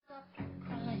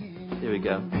Here we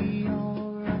go.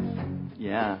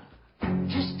 Yeah.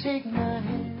 Just take my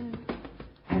hand,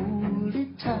 hold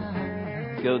it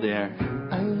tight. Go there.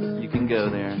 You can go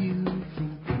there.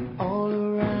 All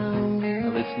around I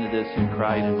listened to this and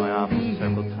cried in my office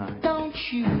several times. Don't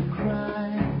you cry.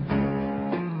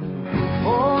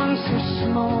 Oh, I'm so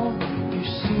small, you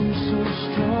seem so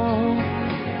strong.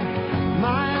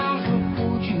 My arms will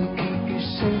hold you, keep you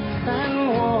safe and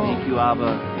warm. Thank you,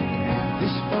 Abba.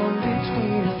 This bond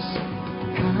between us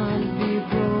can't be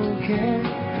broken.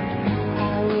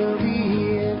 I will be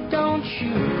here, don't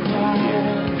you cry.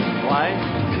 Why?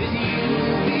 'Cause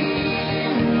you'll be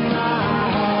in my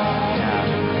heart. Yeah.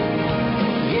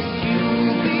 Yes,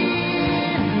 you'll be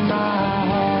in my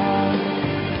heart.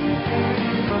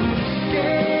 From this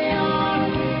day on,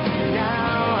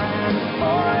 now and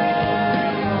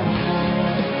forevermore.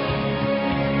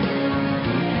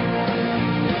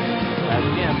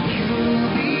 That's him. You'll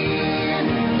be in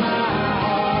my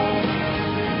heart.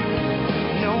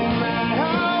 No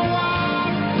matter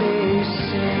what they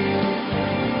say,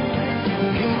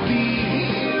 you'll be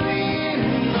here in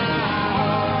my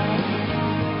heart.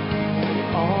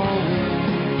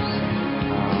 Always.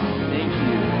 Thank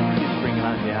you. Just bring it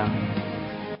on down.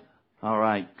 All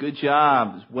right. Good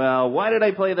job. Well, why did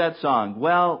I play that song?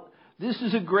 Well, this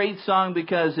is a great song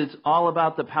because it's all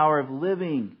about the power of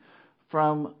living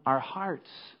from our hearts.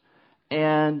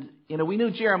 And, we know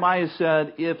Jeremiah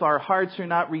said, if our hearts are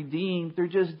not redeemed, they're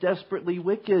just desperately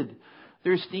wicked.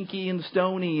 They're stinky and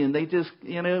stony, and they just,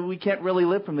 we can't really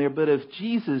live from there. But if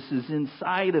Jesus is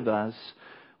inside of us,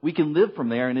 we can live from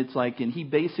there. And it's like, and He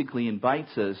basically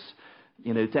invites us,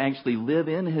 to actually live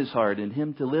in His heart and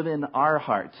Him to live in our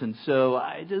hearts. And so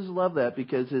I just love that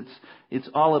because it's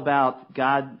all about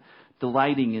God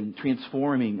delighting and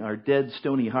transforming our dead,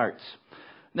 stony hearts.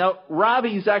 Now,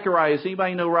 Ravi Zacharias,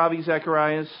 anybody know Ravi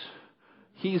Zacharias?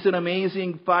 He's an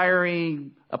amazing,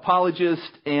 fiery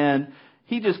apologist, and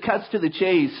he just cuts to the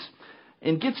chase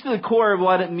and gets to the core of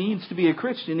what it means to be a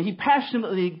Christian. He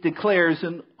passionately declares,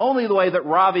 in only the way that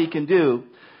Ravi can do,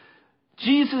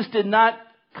 Jesus did not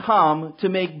come to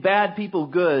make bad people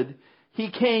good. He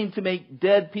came to make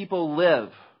dead people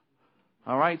live.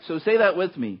 All right, so say that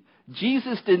with me.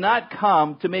 Jesus did not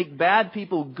come to make bad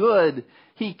people good.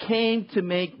 He came to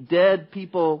make dead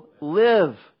people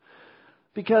live.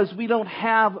 Because we don't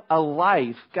have a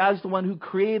life. God's the one who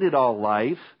created all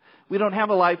life. We don't have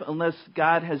a life unless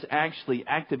God has actually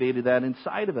activated that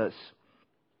inside of us.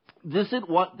 This is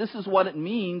what it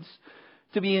means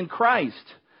to be in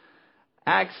Christ.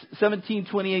 Acts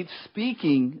 17:28,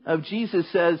 speaking of Jesus,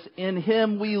 says, in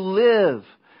Him we live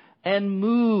and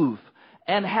move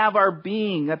and have our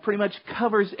being. That pretty much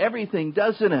covers everything,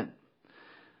 doesn't it?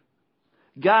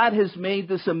 God has made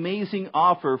this amazing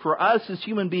offer for us as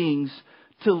human beings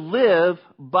to live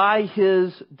by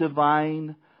His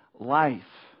divine life.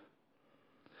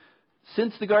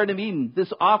 Since the Garden of Eden,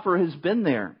 this offer has been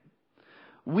there.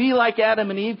 We, like Adam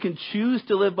and Eve, can choose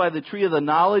to live by the tree of the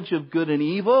knowledge of good and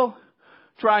evil,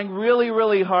 trying really,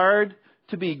 really hard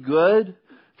to be good,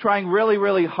 trying really,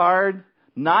 really hard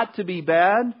not to be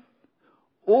bad,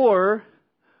 or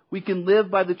we can live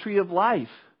by the tree of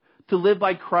life, to live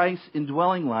by Christ's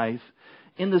indwelling life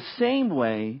in the same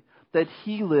way that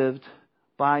He lived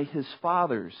by His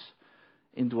Father's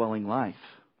indwelling life.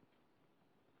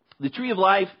 The tree of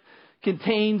life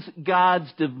contains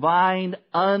God's divine,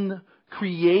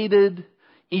 uncreated,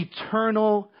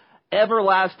 eternal,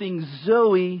 everlasting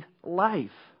Zoe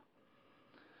life.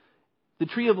 The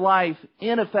tree of life,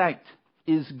 in effect,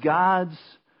 is God's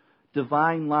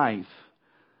divine life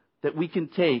that we can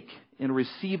take in a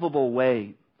receivable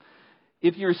way.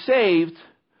 If you're saved,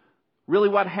 really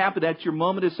what happened at your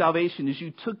moment of salvation is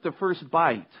you took the first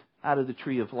bite out of the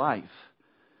tree of life.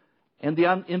 And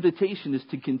the invitation is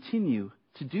to continue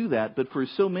to do that. But for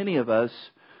so many of us,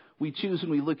 we choose and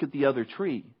we look at the other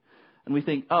tree. And we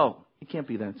think, oh, it can't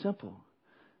be that simple.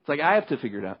 It's like, I have to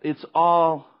figure it out. It's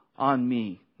all on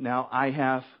me. Now I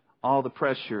have all the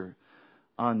pressure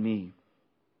on me.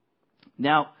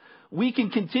 Now, we can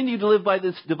continue to live by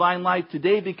this divine life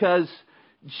today because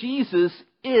Jesus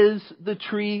is the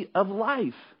tree of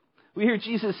life. We hear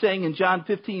Jesus saying in John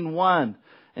 15:1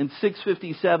 and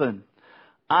 6:57,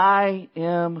 I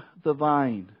am the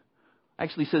vine.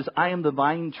 Actually says, I am the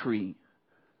vine tree.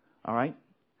 All right?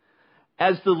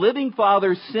 As the living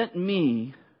Father sent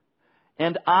me,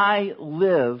 and I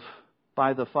live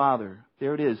by the Father.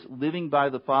 There it is, living by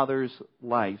the Father's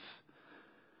life.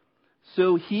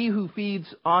 So he who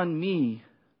feeds on me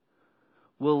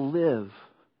will live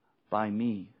by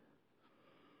me.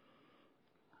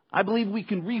 I believe we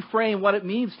can reframe what it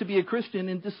means to be a Christian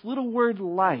in this little word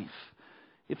life.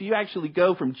 If you actually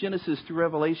go from Genesis to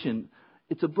Revelation,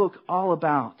 it's a book all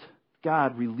about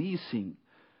God releasing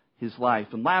His life.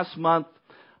 And last month,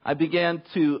 I began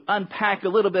to unpack a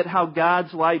little bit how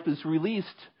God's life is released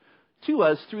to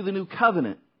us through the new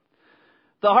covenant.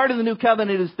 The heart of the new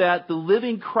covenant is that the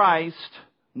living Christ,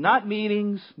 not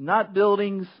meetings, not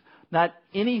buildings, not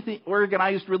anything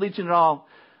organized religion at all,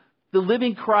 the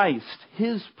living Christ,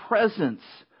 His presence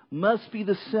must be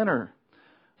the center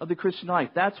of the Christian life.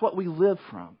 That's what we live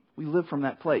from. We live from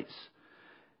that place.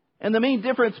 And the main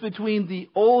difference between the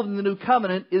Old and the New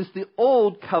Covenant is the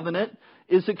Old Covenant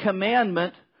is a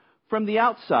commandment from the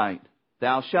outside.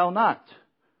 Thou shalt not.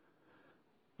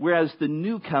 Whereas the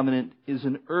New Covenant is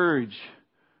an urge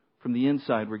from the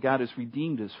inside, where God has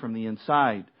redeemed us from the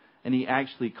inside, and He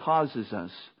actually causes us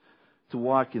to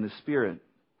walk in the Spirit.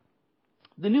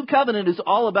 The New Covenant is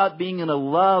all about being in a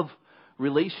love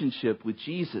relationship with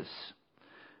Jesus,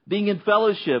 being in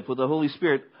fellowship with the Holy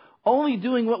Spirit, only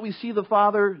doing what we see the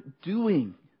Father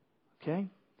doing. Okay?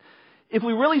 If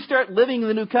we really start living in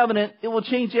the New Covenant, it will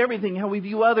change everything, how we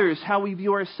view others, how we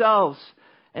view ourselves,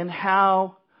 and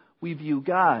how we view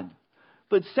God.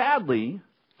 But sadly,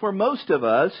 for most of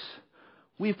us,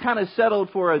 we've kind of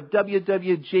settled for a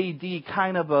WWJD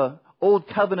kind of a Old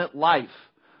Covenant life.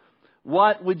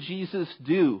 What would Jesus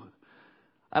do?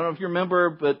 I don't know if you remember,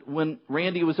 but when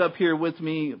Randy was up here with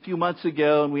me a few months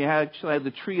ago, and we actually had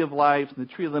the tree of life and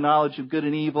the tree of the knowledge of good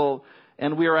and evil,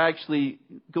 and we were actually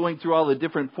going through all the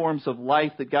different forms of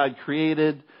life that God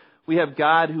created. We have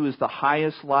God, who is the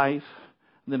highest life,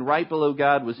 and then right below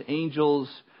God was angels,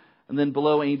 and then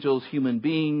below angels, human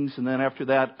beings, and then after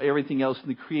that, everything else in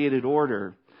the created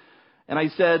order. And I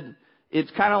said,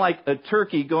 it's kind of like a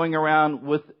turkey going around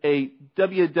with a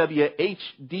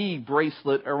WWHD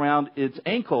bracelet around its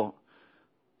ankle,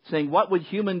 saying, what would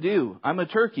human do? I'm a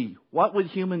turkey. What would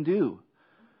human do?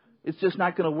 It's just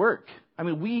not going to work. I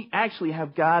mean, we actually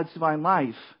have God's divine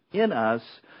life in us,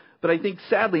 but I think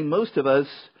sadly most of us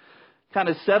kind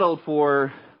of settled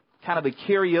for kind of a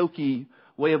karaoke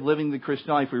way of living the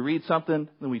Christian life. We read something,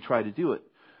 then we try to do it.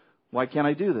 Why can't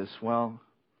I do this? Well,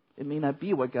 it may not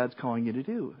be what God's calling you to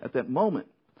do at that moment.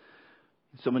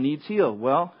 Someone needs healed.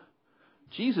 Well,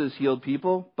 Jesus healed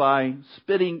people by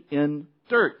spitting in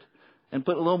dirt and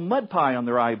put a little mud pie on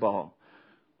their eyeball.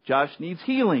 Josh needs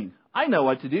healing. I know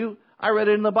what to do. I read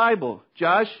it in the Bible.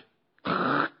 Josh,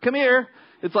 come here.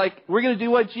 It's like, we're going to do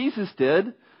what Jesus did.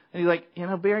 And he's like,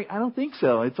 Barry, I don't think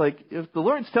so. It's like, if the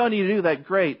Lord's telling you to do that,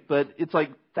 great. But it's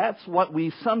like, that's what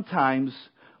we sometimes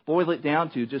boil it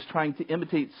down to, just trying to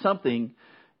imitate something,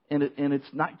 and it's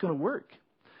not going to work.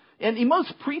 And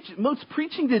most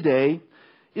preaching today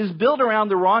is built around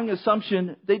the wrong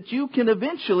assumption that you can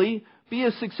eventually be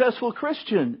a successful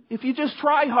Christian if you just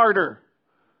try harder,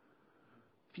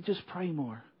 if you just pray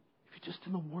more, if you're just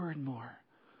in the Word more,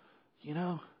 if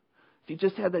you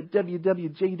just have that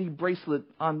WWJD bracelet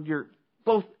on your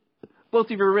both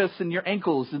of your wrists and your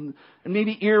ankles and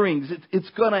maybe earrings, it's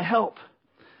going to help.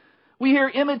 We hear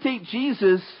imitate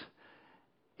Jesus.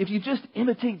 If you just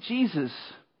imitate Jesus,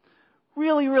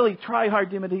 really, really try hard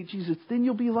to imitate Jesus, then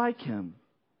you'll be like Him.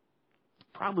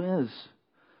 Problem is,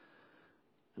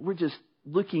 we're just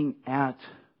looking at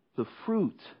the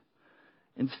fruit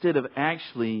instead of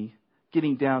actually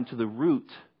getting down to the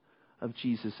root of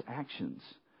Jesus' actions.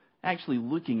 Actually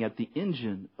looking at the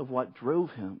engine of what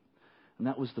drove Him. And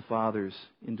that was the Father's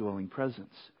indwelling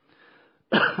presence.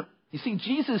 You see,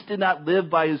 Jesus did not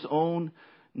live by His own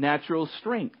natural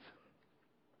strength.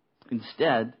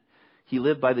 Instead, He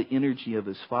lived by the energy of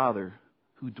His Father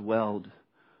who dwelled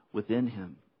within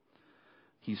Him.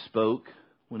 He spoke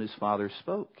when His Father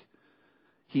spoke.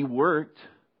 He worked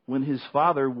when His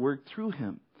Father worked through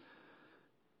Him.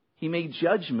 He made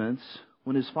judgments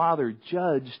when His Father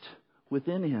judged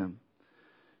within Him.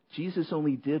 Jesus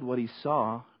only did what He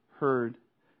saw, heard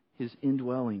His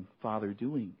indwelling Father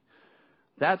doing.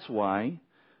 That's why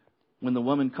when the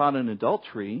woman caught in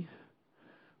adultery,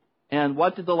 and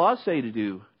what did the law say to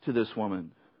do to this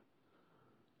woman?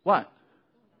 What?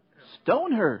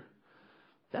 Stone her.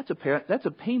 That's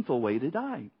a painful way to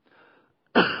die.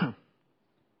 The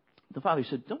Father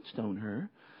said, don't stone her.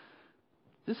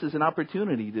 This is an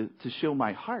opportunity to show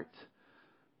my heart.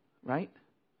 Right?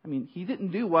 I mean, He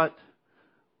didn't do what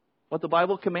the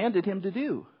Bible commanded Him to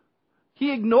do.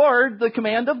 He ignored the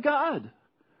command of God.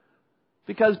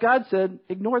 Because God said,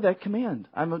 ignore that command.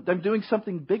 I'm doing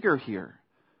something bigger here.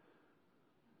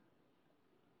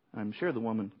 I'm sure the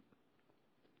woman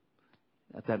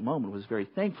at that moment was very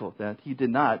thankful that He did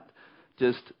not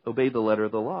just obey the letter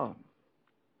of the law.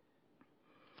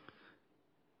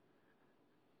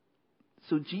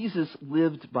 So Jesus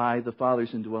lived by the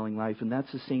Father's indwelling life, and that's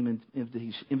the same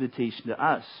invitation to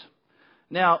us.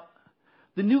 Now,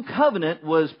 the new covenant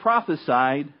was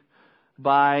prophesied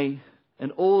by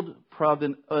an old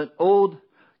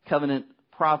covenant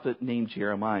prophet named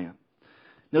Jeremiah.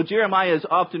 Now, Jeremiah is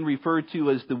often referred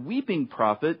to as the weeping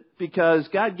prophet because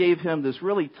God gave him this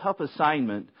really tough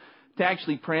assignment to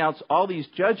actually pronounce all these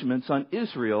judgments on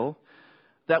Israel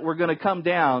that were going to come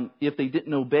down if they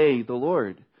didn't obey the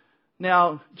Lord.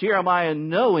 Now, Jeremiah,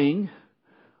 knowing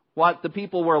what the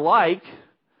people were like,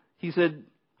 he said,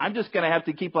 I'm just going to have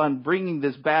to keep on bringing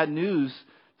this bad news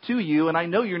to you, and I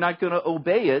know you're not going to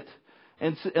obey it.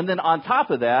 And then on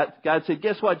top of that, God said,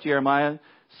 guess what, Jeremiah?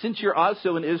 Since you're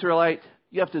also an Israelite,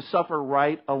 you have to suffer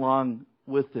right along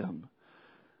with them.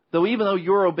 Even though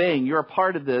you're obeying, you're a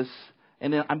part of this,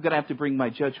 and then I'm going to have to bring my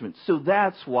judgment. So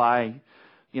that's why,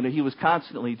 he was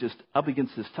constantly just up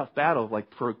against this tough battle, like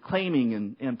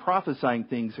proclaiming and prophesying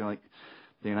things. They're like,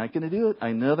 they're not going to do it.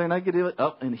 I know they're not going to do it.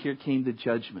 Oh, and here came the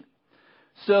judgment.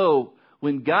 So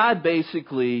when God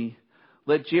basically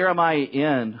let Jeremiah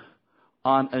in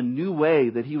on a new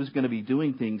way that he was going to be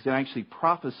doing things and actually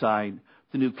prophesied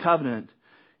the new covenant,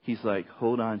 he's like,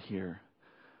 hold on here.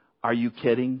 Are you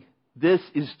kidding? This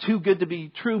is too good to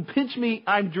be true. Pinch me.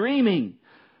 I'm dreaming.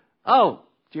 Oh,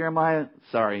 Jeremiah,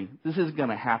 sorry. This isn't going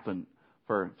to happen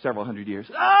for several hundred years.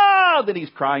 Then he's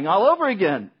crying all over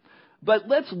again. But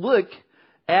let's look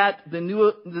at the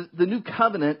new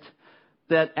covenant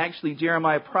that actually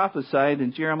Jeremiah prophesied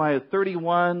in Jeremiah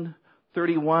 31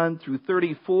 through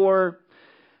 34.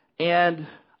 And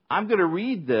I'm going to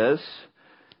read this.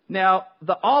 Now,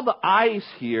 all the I's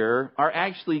here are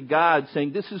actually God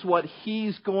saying this is what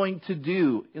He's going to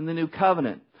do in the new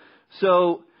covenant.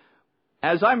 So,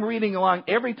 as I'm reading along,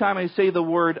 every time I say the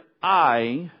word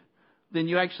I, then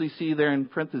you actually see there in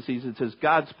parentheses it says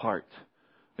God's part.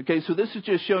 Okay, so this is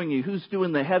just showing you who's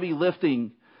doing the heavy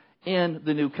lifting in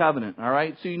the new covenant. All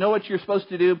right, so you know what you're supposed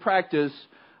to do. Practice.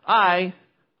 I.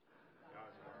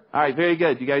 All right, very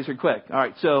good. You guys are quick. All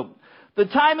right, so the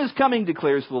time is coming,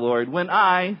 declares the Lord, when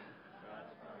I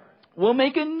will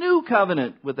make a new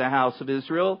covenant with the house of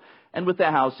Israel and with the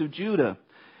house of Judah.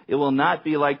 It will not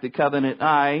be like the covenant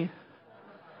I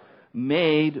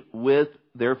made with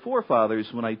their forefathers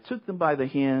when I took them by the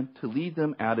hand to lead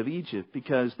them out of Egypt,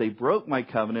 because they broke my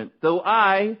covenant, though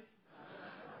I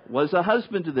was a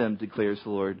husband to them, declares the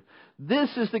Lord. This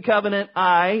is the covenant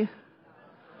I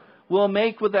will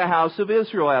make with the house of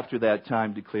Israel after that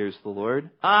time, declares the Lord.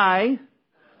 And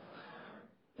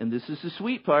this is the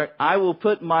sweet part, I will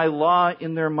put my law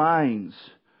in their minds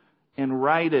and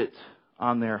write it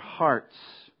on their hearts.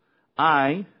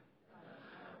 I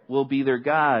will be their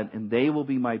God, and they will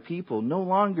be my people. No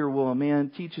longer will a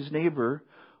man teach his neighbor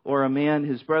or a man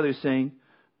his brother, saying,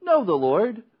 know the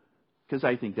Lord, because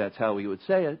I think that's how we would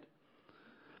say it.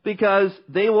 Because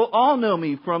they will all know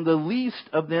me, from the least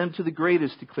of them to the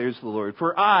greatest, declares the Lord.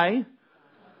 For I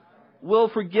will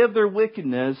forgive their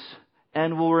wickedness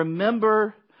and will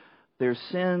remember their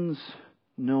sins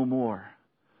no more.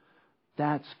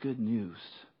 That's good news.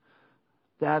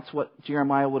 That's what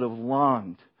Jeremiah would have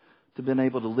longed to have been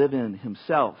able to live in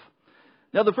himself.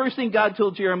 Now, the first thing God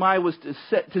told Jeremiah was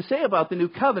to say about the new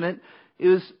covenant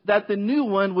is that the new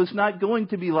one was not going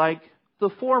to be like the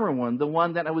former one, the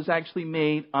one that was actually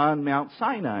made on Mount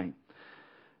Sinai.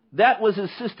 That was a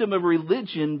system of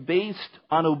religion based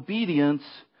on obedience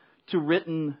to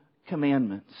written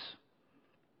commandments.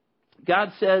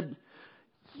 God said,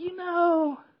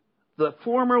 the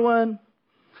former one,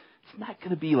 it's not going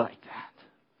to be like that.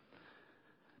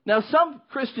 Now, some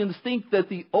Christians think that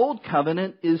the Old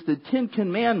Covenant is the Ten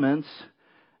Commandments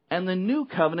and the New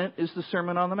Covenant is the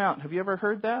Sermon on the Mount. Have you ever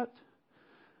heard that?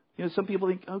 Some people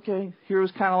think, okay, here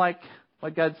was kind of like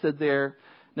what God said there.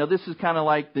 Now, this is kind of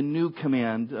like the new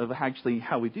command of actually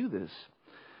how we do this.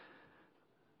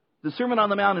 The Sermon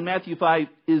on the Mount in Matthew 5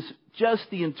 is just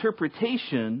the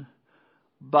interpretation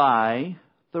by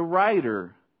the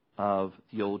writer of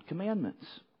the Old Commandments.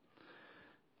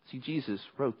 See, Jesus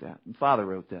wrote that, and Father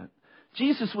wrote that.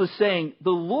 Jesus was saying, the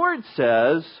Lord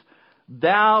says,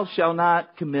 thou shalt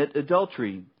not commit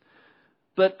adultery.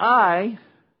 But I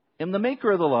am the maker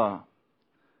of the law.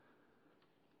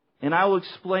 And I will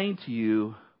explain to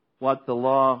you what the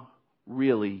law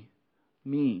really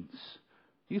means.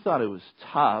 You thought it was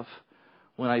tough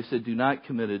when I said do not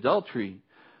commit adultery.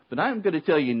 But I'm going to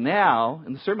tell you now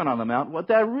in the Sermon on the Mount what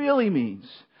that really means.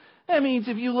 That means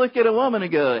if you look at a woman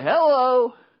and go,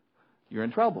 hello, you're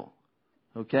in trouble.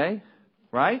 Okay?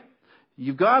 Right?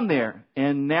 You've gone there.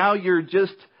 And now you're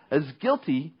just as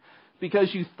guilty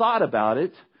because you thought about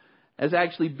it as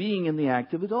actually being in the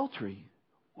act of adultery.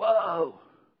 Whoa!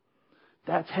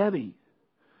 That's heavy.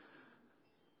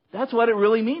 That's what it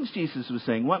really means, Jesus was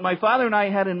saying. What my Father and I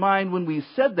had in mind when we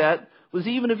said that was,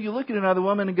 even if you look at another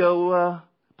woman and go,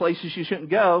 places you shouldn't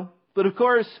go. But of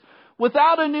course,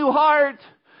 without a new heart,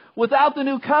 without the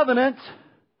new covenant,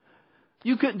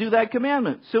 you couldn't do that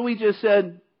commandment. So we just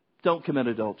said, don't commit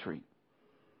adultery.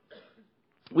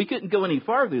 We couldn't go any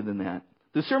farther than that.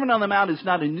 The Sermon on the Mount is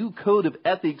not a new code of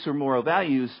ethics or moral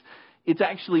values. It's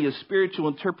actually a spiritual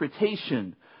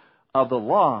interpretation of the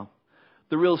law,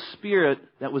 the real spirit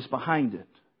that was behind it.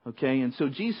 Okay, and so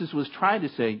Jesus was trying to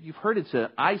say, you've heard it said,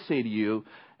 I say to you,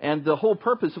 and the whole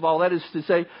purpose of all that is to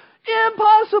say,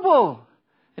 impossible!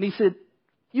 And he said,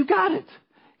 you got it.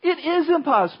 It is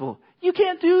impossible. You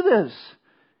can't do this.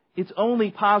 It's only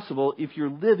possible if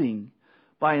you're living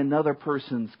by another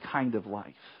person's kind of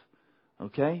life.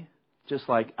 Okay? Just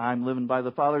like I'm living by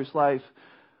the Father's life.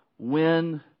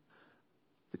 When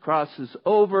the cross is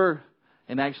over,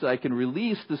 and actually I can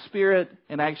release the Spirit,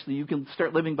 and actually you can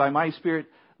start living by my Spirit,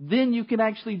 then you can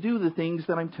actually do the things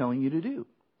that I'm telling you to do.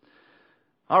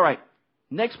 All right,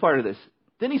 next part of this.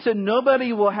 Then he said,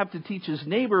 nobody will have to teach his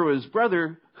neighbor or his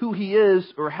brother who he is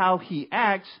or how he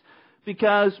acts,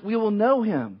 because we will know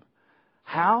him.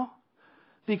 How?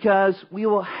 Because we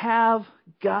will have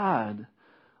God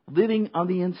living on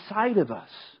the inside of us.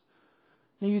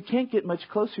 Now, you can't get much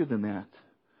closer than that.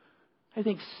 I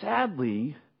think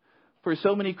sadly, for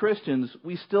so many Christians,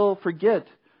 we still forget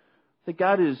that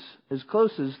God is as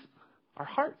close as our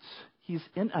hearts. He's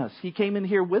in us. He came in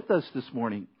here with us this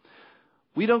morning.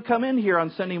 We don't come in here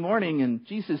on Sunday morning and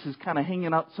Jesus is kind of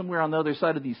hanging out somewhere on the other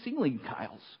side of these ceiling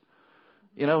tiles.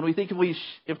 You know, and we think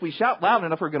if we shout loud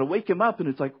enough, we're going to wake him up, and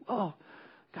it's like, oh,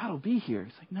 God will be here.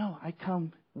 It's like, no, I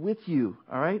come with you,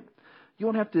 all right? You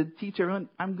won't have to teach everyone.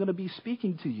 I'm going to be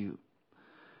speaking to you.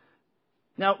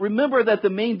 Now, remember that the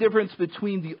main difference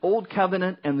between the Old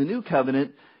Covenant and the New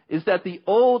Covenant is that the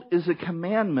Old is a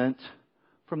commandment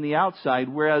from the outside,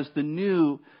 whereas the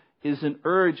New is an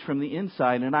urge from the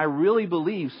inside. And I really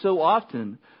believe so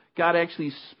often God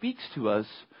actually speaks to us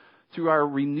through our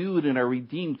renewed and our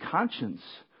redeemed conscience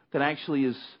that actually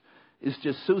is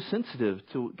just so sensitive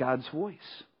to God's voice.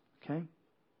 Okay?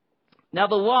 Now,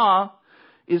 the law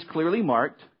is clearly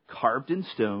marked, carved in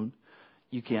stone.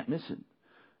 You can't miss it.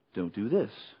 Don't do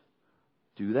this.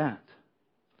 Do that.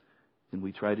 And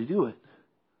we try to do it.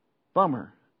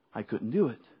 Bummer. I couldn't do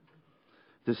it.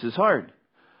 This is hard.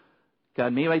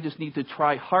 God, maybe I just need to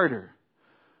try harder.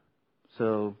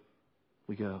 So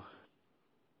we go,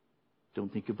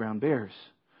 don't think of brown bears.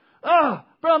 Ah,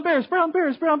 brown bears, brown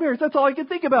bears, brown bears. That's all I can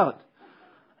think about.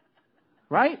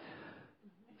 Right?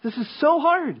 This is so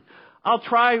hard. I'll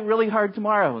try really hard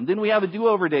tomorrow. And then we have a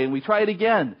do-over day and we try it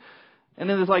again. And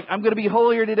then it's like, I'm going to be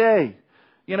holier today.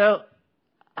 You know?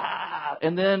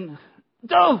 And then,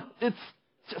 no, it's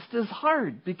just as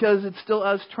hard because it's still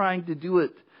us trying to do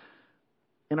it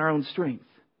in our own strength.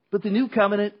 But the new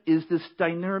covenant is this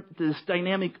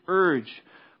dynamic urge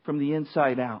from the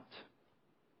inside out.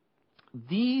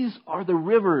 These are the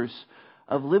rivers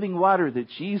of living water that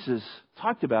Jesus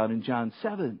talked about in John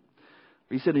 7.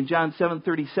 He said in John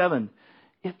 7:37,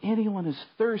 if anyone is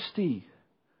thirsty,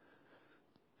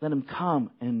 let him come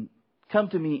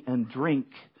to me and drink.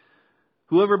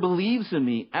 Whoever believes in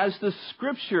me, as the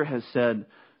Scripture has said,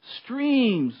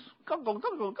 streams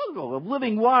of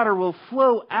living water will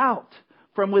flow out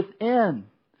from within.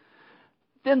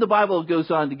 Then the Bible goes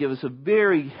on to give us a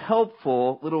very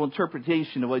helpful little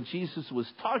interpretation of what Jesus was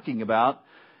talking about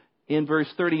in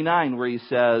verse 39, where he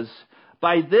says,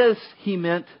 by this he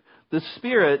meant the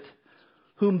Spirit,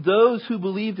 whom those who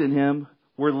believed in him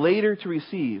were later to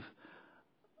receive.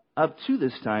 Up to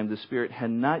this time, the Spirit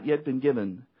had not yet been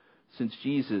given, since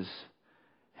Jesus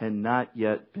had not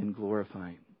yet been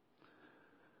glorified.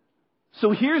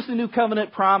 So here's the new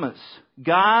covenant promise.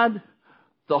 God,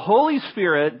 the Holy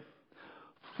Spirit,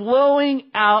 flowing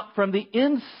out from the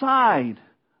inside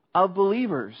of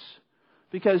believers.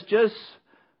 Because just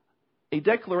a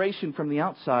declaration from the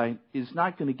outside is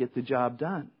not going to get the job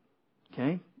done.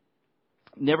 Okay?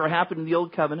 Never happened in the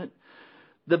Old Covenant.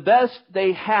 The best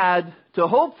they had to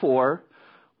hope for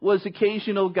was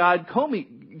occasional God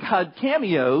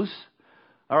cameos.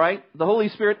 All right? The Holy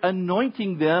Spirit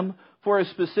anointing them for a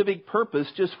specific purpose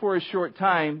just for a short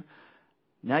time.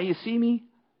 Now you see me,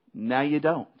 now you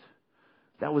don't.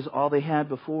 That was all they had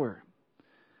before.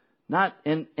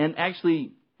 And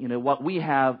actually, you know, what we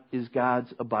have is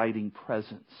God's abiding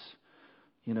presence.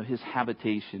 You know, his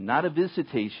habitation. Not a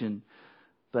visitation,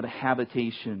 but a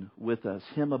habitation with us.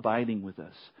 Him abiding with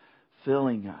us,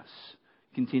 filling us,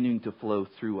 continuing to flow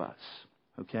through us.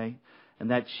 Okay? And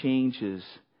that changes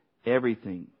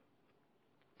everything.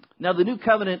 Now, the new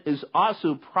covenant is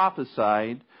also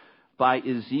prophesied by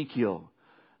Ezekiel.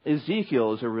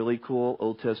 Ezekiel is a really cool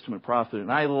Old Testament prophet,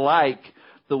 and I like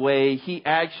the way he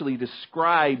actually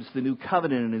describes the new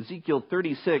covenant in Ezekiel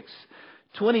 36,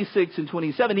 26, and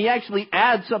 27. He actually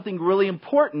adds something really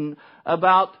important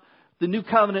about the new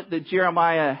covenant that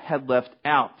Jeremiah had left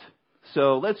out.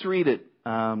 So let's read it.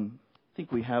 I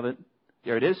think we have it.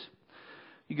 There it is.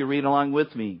 You can read along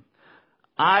with me.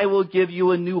 I will give you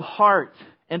a new heart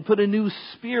and put a new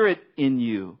spirit in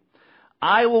you.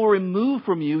 I will remove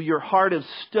from you your heart of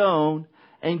stone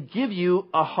and give you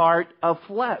a heart of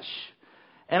flesh.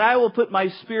 And I will put my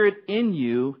spirit in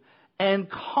you and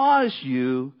cause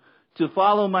you to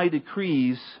follow my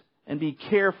decrees and be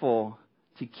careful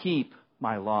to keep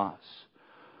my laws.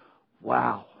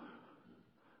 Wow.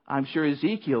 I'm sure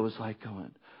Ezekiel was like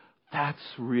going, that's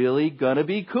really going to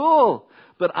be cool,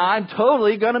 but I'm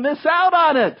totally going to miss out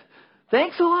on it.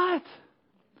 Thanks a lot.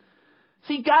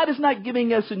 See, God is not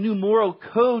giving us a new moral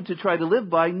code to try to live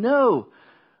by. No.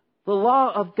 The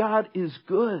law of God is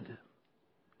good.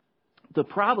 The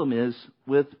problem is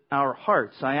with our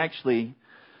hearts. I actually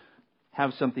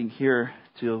have something here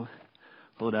to,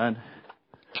 hold on,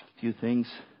 a few things.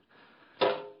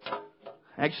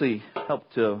 Actually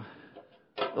help to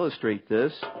illustrate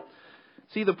this.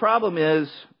 See, the problem is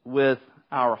with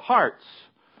our hearts.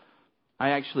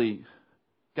 I actually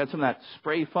got some of that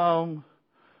spray foam,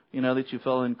 that you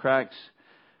fill in cracks.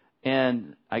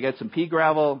 And I got some pea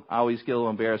gravel. I always get a little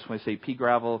embarrassed when I say pea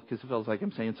gravel because it feels like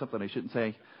I'm saying something I shouldn't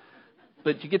say.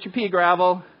 But you get your pea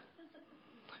gravel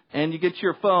and you get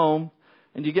your foam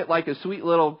and you get like a sweet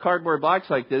little cardboard box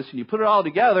like this and you put it all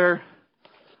together.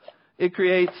 It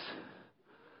creates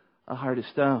a heart of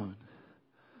stone.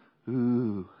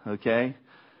 Ooh, okay.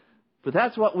 But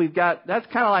that's what we've got. That's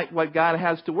kind of like what God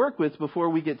has to work with before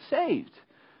we get saved.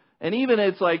 And even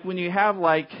it's like when you have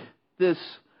like this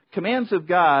commands of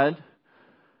God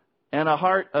and a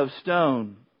heart of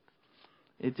stone,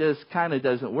 it just kind of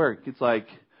doesn't work. It's like,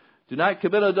 do not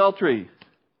commit adultery.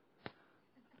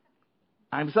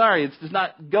 I'm sorry, it's just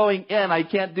not going in. I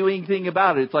can't do anything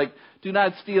about it. It's like, do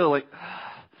not steal. It's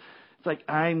like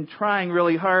I'm trying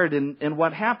really hard, and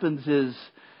what happens is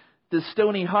this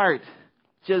stony heart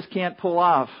just can't pull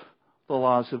off the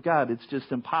laws of God. It's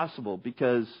just impossible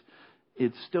because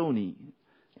it's stony.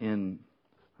 And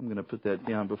I'm going to put that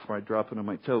down before I drop it on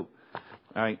my toe.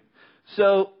 All right.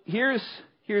 So here's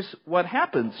what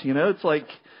happens. It's like,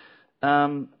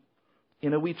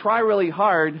 we try really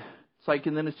hard. It's like,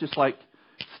 and then it's just like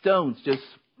stones just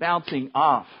bouncing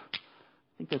off. I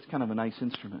think that's kind of a nice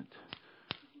instrument.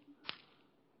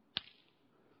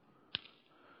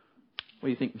 What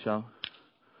do you think, Michelle?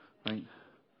 Right?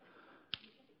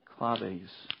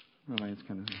 Claves. It's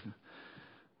kind of.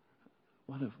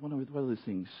 What are those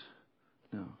things?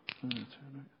 No.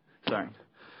 Sorry.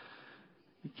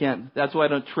 You can't. That's why I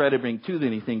don't try to bring too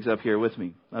many things up here with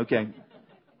me. Okay.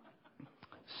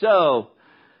 So,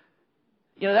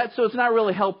 so it's not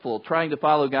really helpful trying to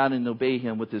follow God and obey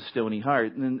Him with this stony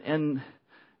heart. And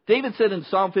David said in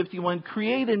Psalm 51,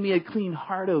 create in me a clean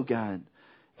heart, O God,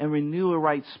 and renew a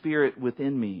right spirit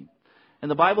within me.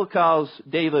 And the Bible calls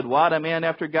David what? A man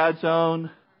after God's own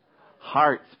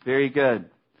heart. Very good.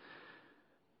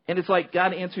 And it's like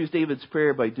God answers David's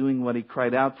prayer by doing what he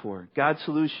cried out for. God's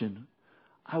solution,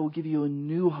 I will give you a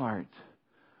new heart.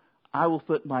 I will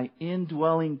put my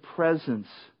indwelling presence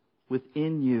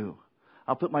within you.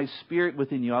 I'll put my spirit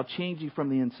within you. I'll change you from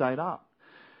the inside out.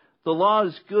 The law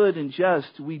is good and just.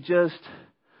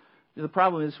 The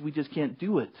problem is we just can't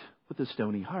do it with a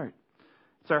stony heart.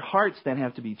 It's our hearts that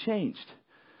have to be changed.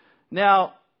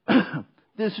 Now,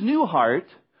 this new heart,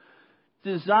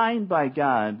 designed by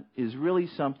God, is really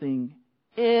something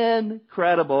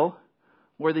incredible,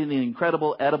 more than the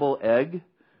incredible edible egg.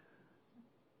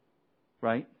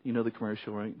 Right? You know the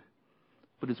commercial, right?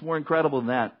 But it's more incredible than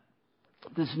that.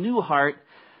 This new heart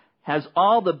has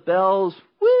all the bells,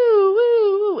 woo,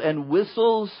 woo, woo, and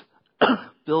whistles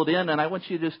built in. And I want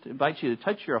you to just invite you to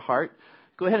touch your heart.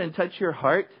 Go ahead and touch your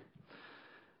heart.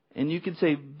 And you can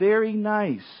say, very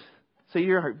nice. Say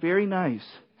your heart, very nice.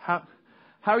 How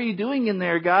are you doing in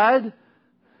there, God?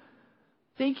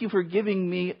 Thank you for giving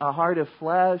me a heart of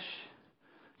flesh.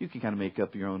 You can kind of make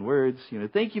up your own words.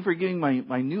 Thank you for giving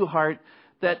my new heart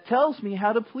that tells me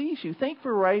how to please you. Thank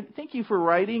you for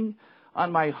writing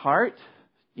on my heart,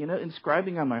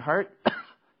 inscribing on my heart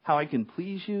how I can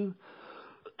please you.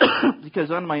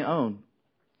 Because on my own,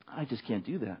 I just can't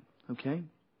do that. Okay?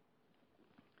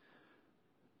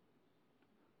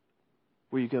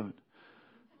 Where are you going?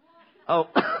 Oh,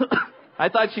 I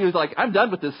thought she was like, I'm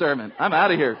done with this sermon. I'm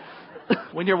out of here.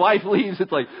 When your wife leaves,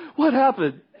 it's like, what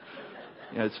happened?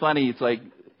 It's funny. It's like,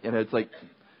 it's like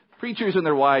preachers and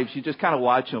their wives. You just kind of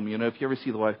watch them. If you ever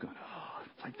see the wife going, oh,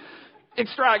 it's like,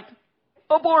 extract,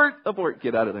 abort,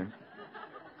 get out of there.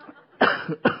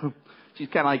 She's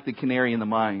kind of like the canary in the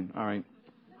mine. All right.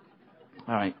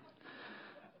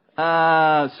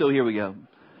 So here we go.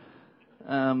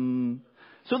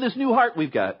 So this new heart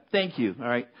we've got. Thank you. All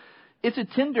right. It's a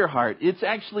tender heart. It's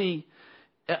actually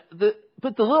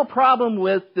but the little problem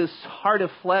with this heart of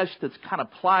flesh that's kind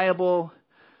of pliable.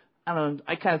 I don't know.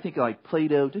 I kind of think of like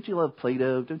Play-Doh. Don't you love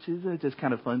Play-Doh? Don't you? Isn't it just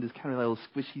kind of fun? Just kind of a little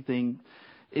squishy thing.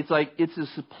 It's like it's this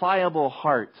pliable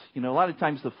heart. A lot of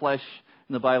times the flesh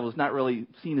in the Bible is not really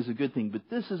seen as a good thing, but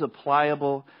this is a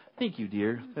pliable. Thank you,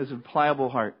 dear. As a pliable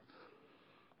heart.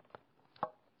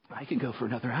 I can go for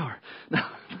another hour. No,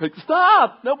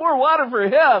 stop! No more water for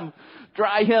him.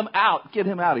 Dry him out. Get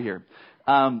him out of here.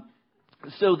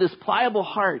 So this pliable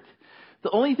heart, the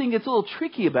only thing that's a little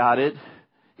tricky about it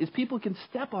is people can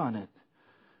step on it.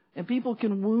 And people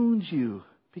can wound you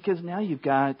because now you've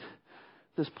got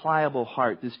this pliable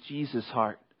heart, this Jesus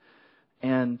heart.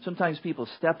 And sometimes people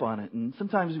step on it. And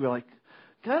sometimes we're like,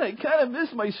 God, I kind of miss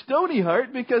my stony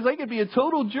heart because I could be a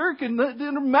total jerk and it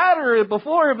didn't matter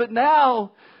before, but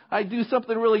now I do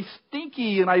something really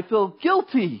stinky and I feel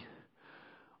guilty.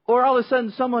 Or all of a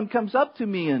sudden someone comes up to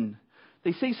me and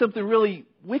they say something really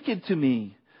wicked to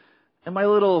me and my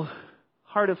little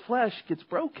heart of flesh gets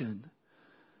broken.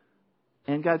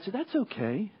 And God said, that's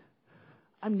okay.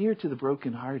 I'm near to the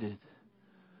brokenhearted.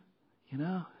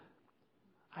 I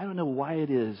don't know why it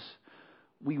is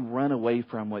we run away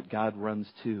from what God runs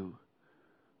to.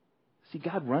 See,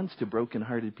 God runs to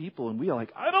brokenhearted people and we are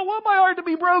like, I don't want my heart to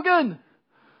be broken.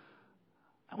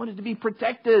 I want it to be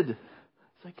protected.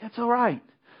 It's like, that's all right.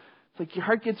 It's like your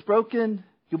heart gets broken,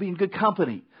 you'll be in good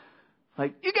company.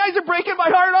 Like, you guys are breaking my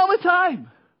heart all the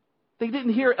time. They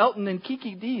didn't hear Elton and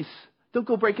Kiki Dees. Don't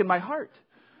go breaking my heart.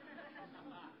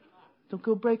 Don't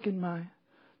go breaking my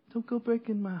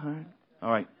heart.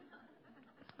 All right.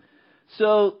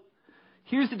 So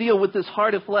here's the deal with this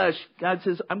heart of flesh. God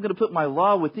says, I'm going to put my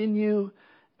law within you,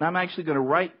 and I'm actually going to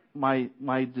write my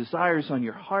desires on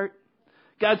your heart.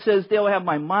 God says they'll have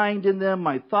my mind in them,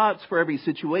 my thoughts for every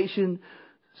situation,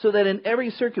 so that in every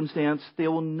circumstance they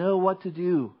will know what to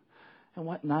do and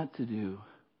what not to do.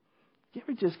 You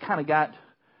ever just kind of got,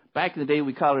 back in the day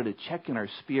we called it a check in our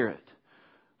spirit.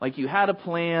 Like you had a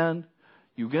plan,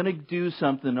 you were going to do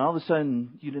something, and all of a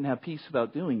sudden you didn't have peace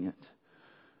about doing it.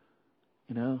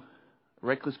 A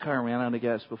reckless car ran out of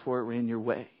gas before it ran your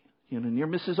way. Near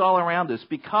misses all around us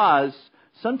because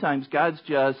sometimes God's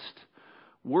just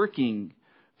working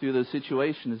through those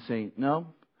situations and saying, no,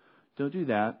 don't do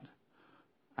that.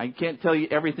 I can't tell you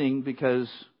everything because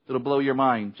it'll blow your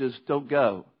mind. Just don't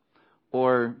go.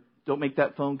 Or don't make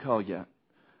that phone call yet.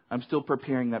 I'm still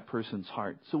preparing that person's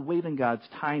heart. So wait on God's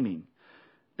timing.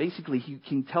 Basically, He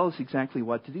can tell us exactly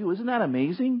what to do. Isn't that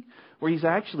amazing? Where He's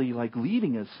actually like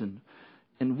leading us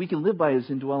and we can live by His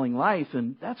indwelling life.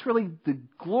 And that's really the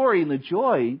glory and the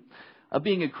joy of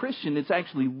being a Christian. It's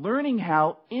actually learning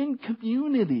how in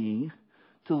community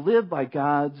to live by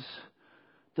God's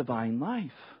divine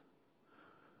life.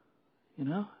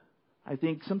 I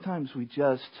think sometimes we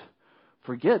just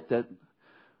forget that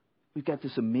we've got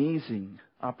this amazing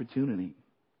opportunity.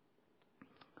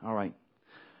 All right.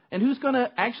 And who's going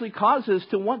to actually cause us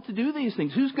to want to do these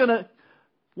things? Who's going to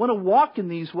want to walk in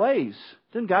these ways?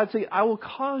 Didn't God say, I will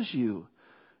cause you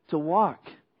to walk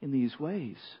in these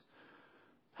ways?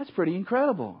 That's pretty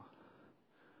incredible.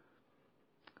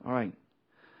 All right.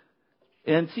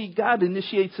 And see, God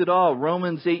initiates it all.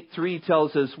 Romans 8:3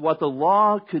 tells us what the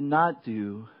law could not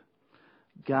do,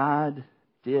 God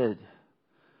did.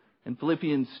 And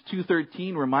Philippians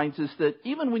 2:13 reminds us that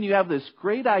even when you have this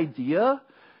great idea,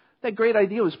 that great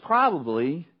idea was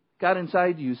probably God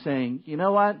inside you saying, you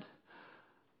know what?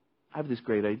 I have this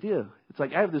great idea. It's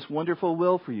like, I have this wonderful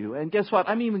will for you. And guess what?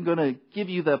 I'm even going to give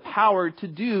you the power to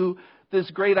do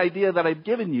this great idea that I've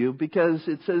given you, because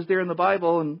it says there in the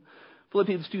Bible in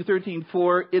Philippians 2:13,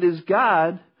 for it is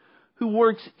God who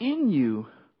works in you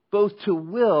both to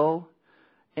will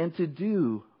and to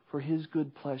do for His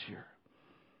good pleasure.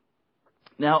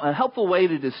 Now, a helpful way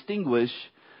to distinguish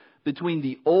between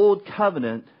the Old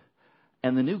Covenant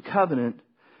and the New Covenant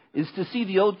is to see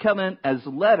the Old Covenant as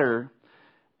letter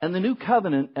and the New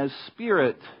Covenant as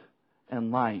spirit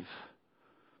and life.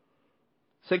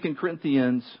 2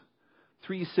 Corinthians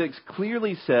 3:6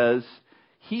 clearly says,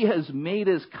 He has made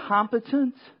us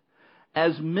competent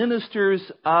as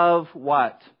ministers of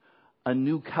what? A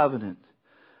new covenant.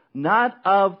 Not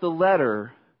of the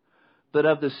letter, but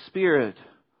of the Spirit.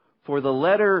 For the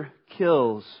letter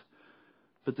kills,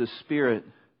 but the Spirit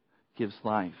gives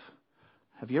life.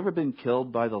 Have you ever been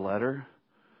killed by the letter?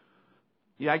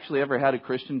 You actually ever had a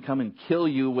Christian come and kill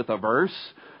you with a verse?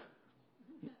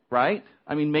 Right?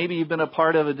 I mean, maybe you've been a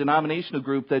part of a denominational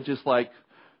group that just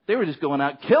they were just going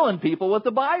out killing people with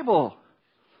the Bible.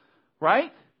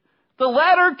 Right? The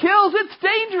letter kills. It's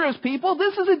dangerous, people.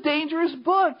 This is a dangerous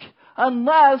book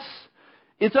unless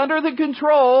it's under the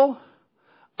control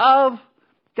of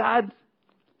God's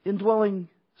indwelling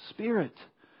Spirit.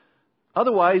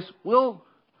 Otherwise, we'll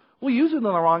use it in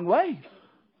the wrong way.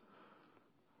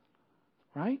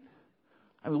 Right?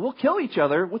 I mean, we'll kill each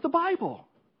other with the Bible.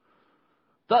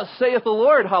 Thus saith the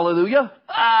Lord, hallelujah.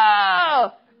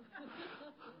 Ah!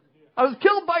 I was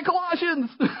killed by Colossians.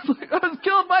 I was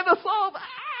killed by the Psalm.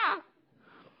 Ah!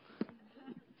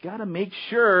 Got to make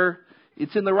sure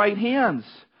it's in the right hands.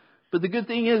 But the good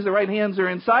thing is the right hands are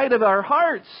inside of our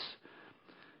hearts.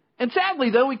 And sadly,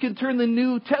 though, we can turn the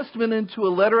New Testament into a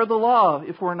letter of the law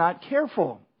if we're not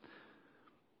careful.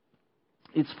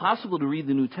 It's possible to read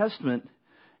the New Testament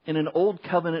in an old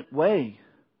covenant way.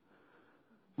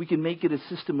 We can make it a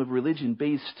system of religion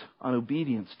based on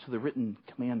obedience to the written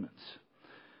commandments.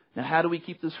 Now, how do we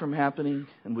keep this from happening?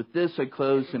 And with this, I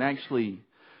close. And actually,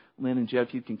 Lynn and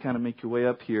Jeff, you can kind of make your way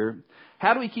up here.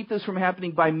 How do we keep this from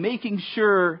happening? By making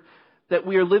sure that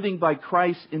we are living by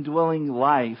Christ's indwelling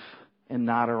life and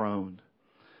not our own.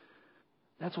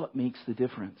 That's what makes the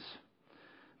difference.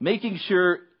 Making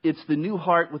sure it's the new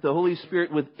heart with the Holy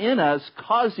Spirit within us,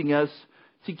 causing us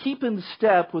to keep in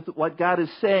step with what God is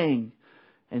saying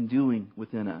and doing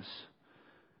within us.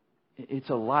 It's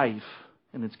a life,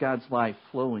 and it's God's life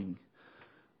flowing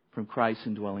from Christ's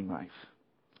indwelling life.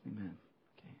 Amen.